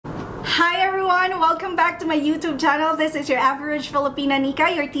Hi everyone! Welcome back to my YouTube channel. This is your average Filipina Nika,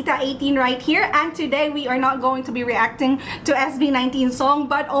 your Tita 18 right here. And today we are not going to be reacting to SB19 song,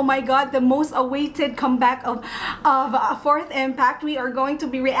 but oh my god, the most awaited comeback of Fourth Impact. We are going to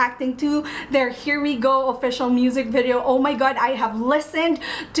be reacting to their Here We Go official music video. Oh my god, I have listened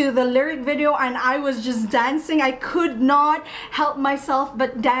to the lyric video and I was just dancing. I could not help myself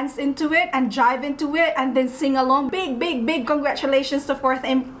but dance into it and jive into it and then sing along. Big congratulations to Fourth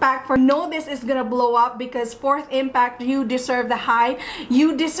Impact for know this is gonna blow up, because Fourth Impact, you deserve the hype,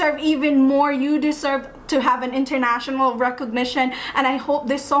 you deserve even more, you deserve to have an international recognition, and I hope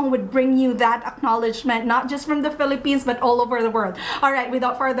this song would bring you that acknowledgement, not just from the Philippines but all over the world. Alright,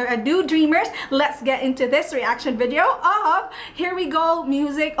 without further ado, dreamers, let's get into this reaction video of Here We Go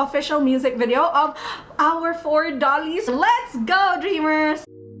music, official music video of our four dollies. Let's go, dreamers!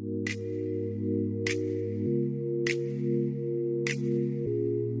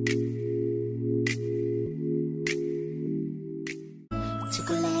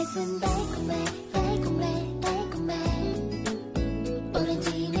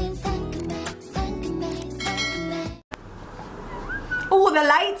 Oh, the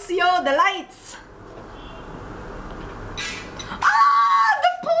lights, yo, the lights. Ah, the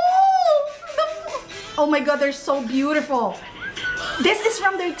pool! Oh my god, they're so beautiful. This is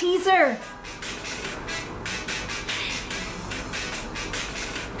from their teaser.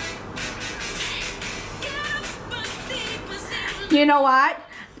 You know what?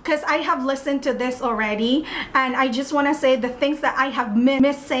 Because I have listened to this already, and I just want to say the things that I have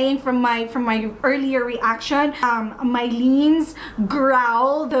missed saying from my earlier reaction. Mylene's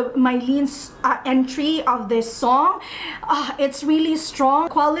growl, Mylene's entry of this song, it's really strong.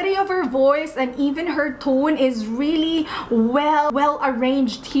 Quality of her voice and even her tone is really well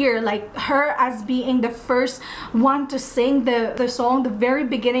arranged here. Like her as being the first one to sing the song, the very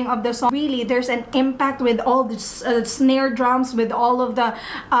beginning of the song. Really, there's an impact with all the snare drums, with all of the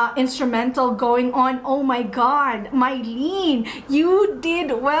instrumental going on. Oh my god, Mylene, you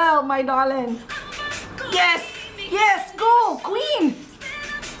did well, my darling. Yes, go queen.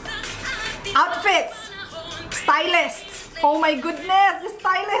 Outfits, stylists, oh my goodness, the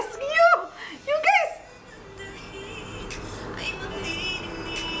stylists, you guys.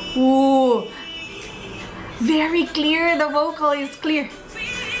 Ooh, very clear, the vocal is clear.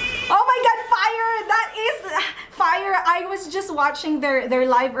 Oh my god, fire! That is fire! I was just watching their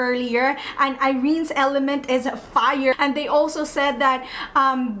live earlier, and Irene's element is fire. And they also said that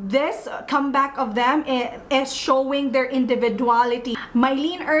this comeback of them is showing their individuality.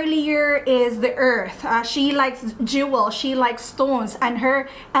 Mylene earlier is the earth. She likes jewels, she likes stones, and her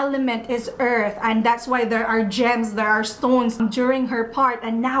element is earth. And that's why there are gems, there are stones during her part.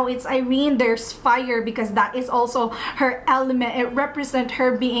 And now it's Irene, there's fire, because that is also her element. It represents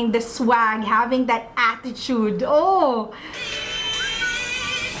her being the swag, having that attitude. Oh,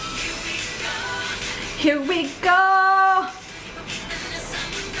 here we go,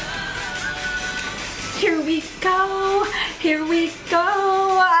 here we go, here we go.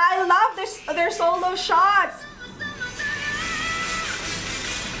 I love their solo shots.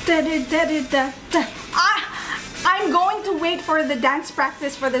 I'm going to wait for the dance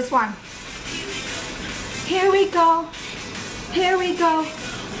practice for this one. Here we go, here we go,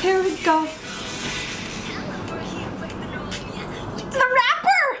 here we go. The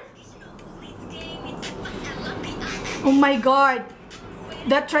rapper! Oh my god.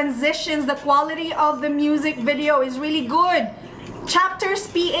 The transitions, the quality of the music video is really good. Chapters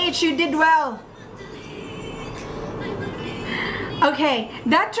PH, you did well. Okay,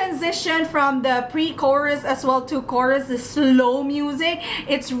 that transition from the pre-chorus as well to chorus, the slow music,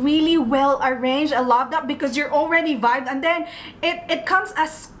 it's really well arranged. I love that, because you're already vibed, and then it comes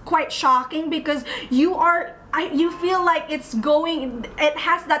as quite shocking because you feel like it's going, it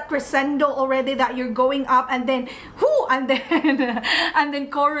has that crescendo already that you're going up, and then whoo, and then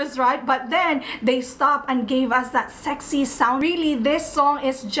chorus, right? But then they stop and gave us that sexy sound. Really, this song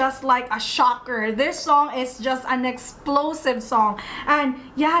is just like a shocker. This song is just an explosive song, and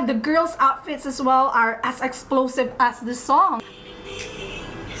yeah, the girls' outfits as well are as explosive as the song.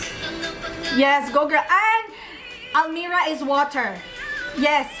 Yes, go girl. And Almira is water.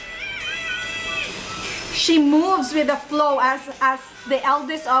 Yes, she moves with the flow as the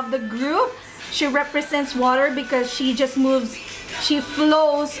eldest of the group. She represents water because she just moves, she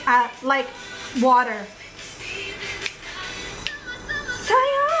flows like water.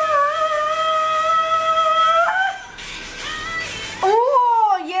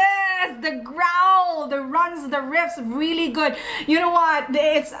 Oh yes, the growl, the runs the riffs really good. You know what,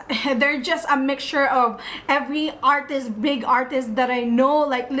 they're just a mixture of every artist, big artist that I know,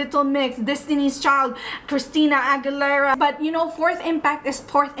 like Little Mix, Destiny's Child, Christina Aguilera. But you know, Fourth Impact is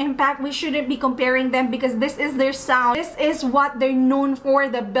Fourth Impact. We shouldn't be comparing them because this is their sound. This is what they're known for,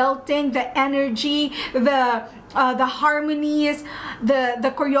 the belting, the energy, the harmonies,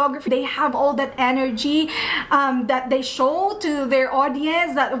 the choreography. They have all that energy that they show to their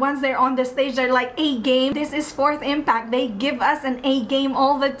audience, that once they're on the stage they're like A game. This is Fourth Impact. They give us an A game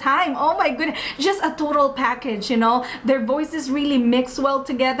all the time. Oh my goodness, just a total package, you know. Their voices really mix well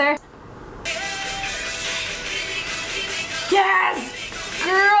together. Yes,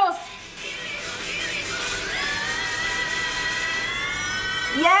 girls.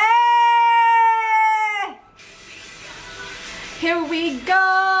 Yeah. Here we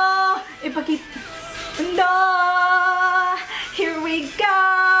go. No. Here we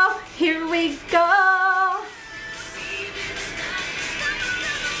go. Here we go.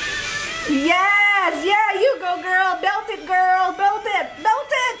 Yes. Yeah, you go, girl. Belt it, girl. Belt it.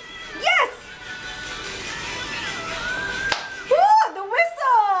 Belt it. Yes. Woo, the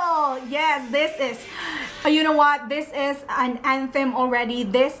whistle. Yes, this is... You know what? This is an anthem already.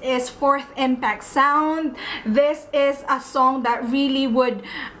 This is Fourth Impact sound. This is a song that really would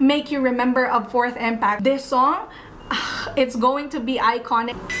make you remember of Fourth Impact. This song, it's going to be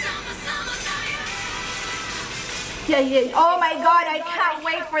iconic. Yeah. Oh my God, I can't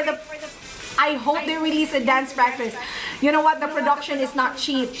wait for the... I hope they release a dance practice. You know what? The production is not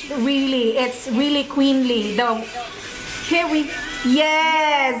cheap. Really, it's really queenly. Here we...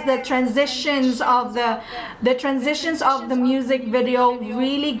 Yes, the transitions of the music video,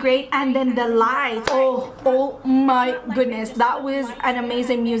 really great. And then the lights, oh my goodness, that was an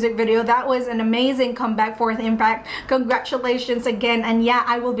amazing music video. That was an amazing comeback, Fourth Impact. Congratulations again. And yeah,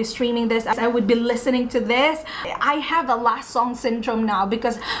 I will be streaming this. I would be listening to this. I have a last song syndrome now,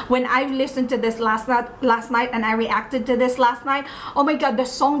 because when I listened to this last night and I reacted to this last night, oh my God, the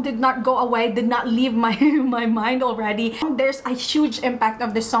song did not go away, did not leave my my mind already. There's a huge impact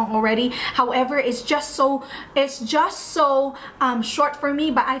of the song already. However, it's just so short for me,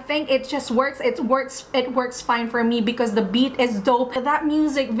 but I think it just works. It works fine for me because the beat is dope. That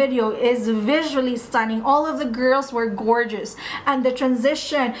music video is visually stunning. All of the girls were gorgeous, and the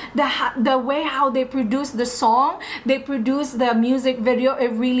transition, the way how they produce the song, they produce the music video,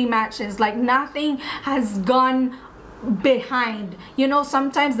 it really matches. Like nothing has gone behind. You know,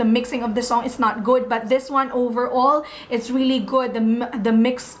 sometimes the mixing of the song is not good, but this one overall it's really good. The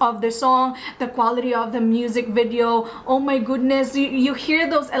mix of the song, the quality of the music video, oh my goodness, you hear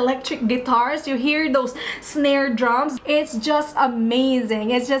those electric guitars, you hear those snare drums. It's just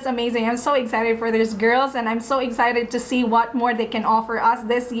amazing. It's just amazing. I'm so excited for these girls, and I'm so excited to see what more they can offer us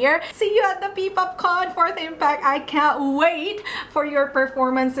this year. See you at the P-Pop Con, Fourth Impact. I can't wait for your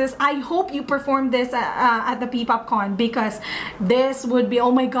performances. I hope you perform this at the P-Pop Con, because this would be, oh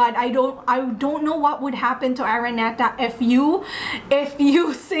my God, I don't know what would happen to Araneta if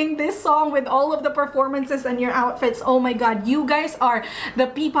you sing this song with all of the performances and your outfits. Oh my God, you guys are the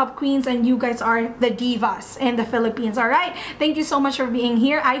P-Pop queens, and you guys are the divas in the Philippines. All right, thank you so much for being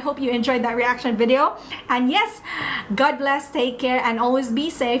here. I hope you enjoyed that reaction video, and yes, God bless, take care, and always be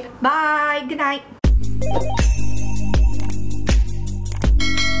safe. Bye, good night.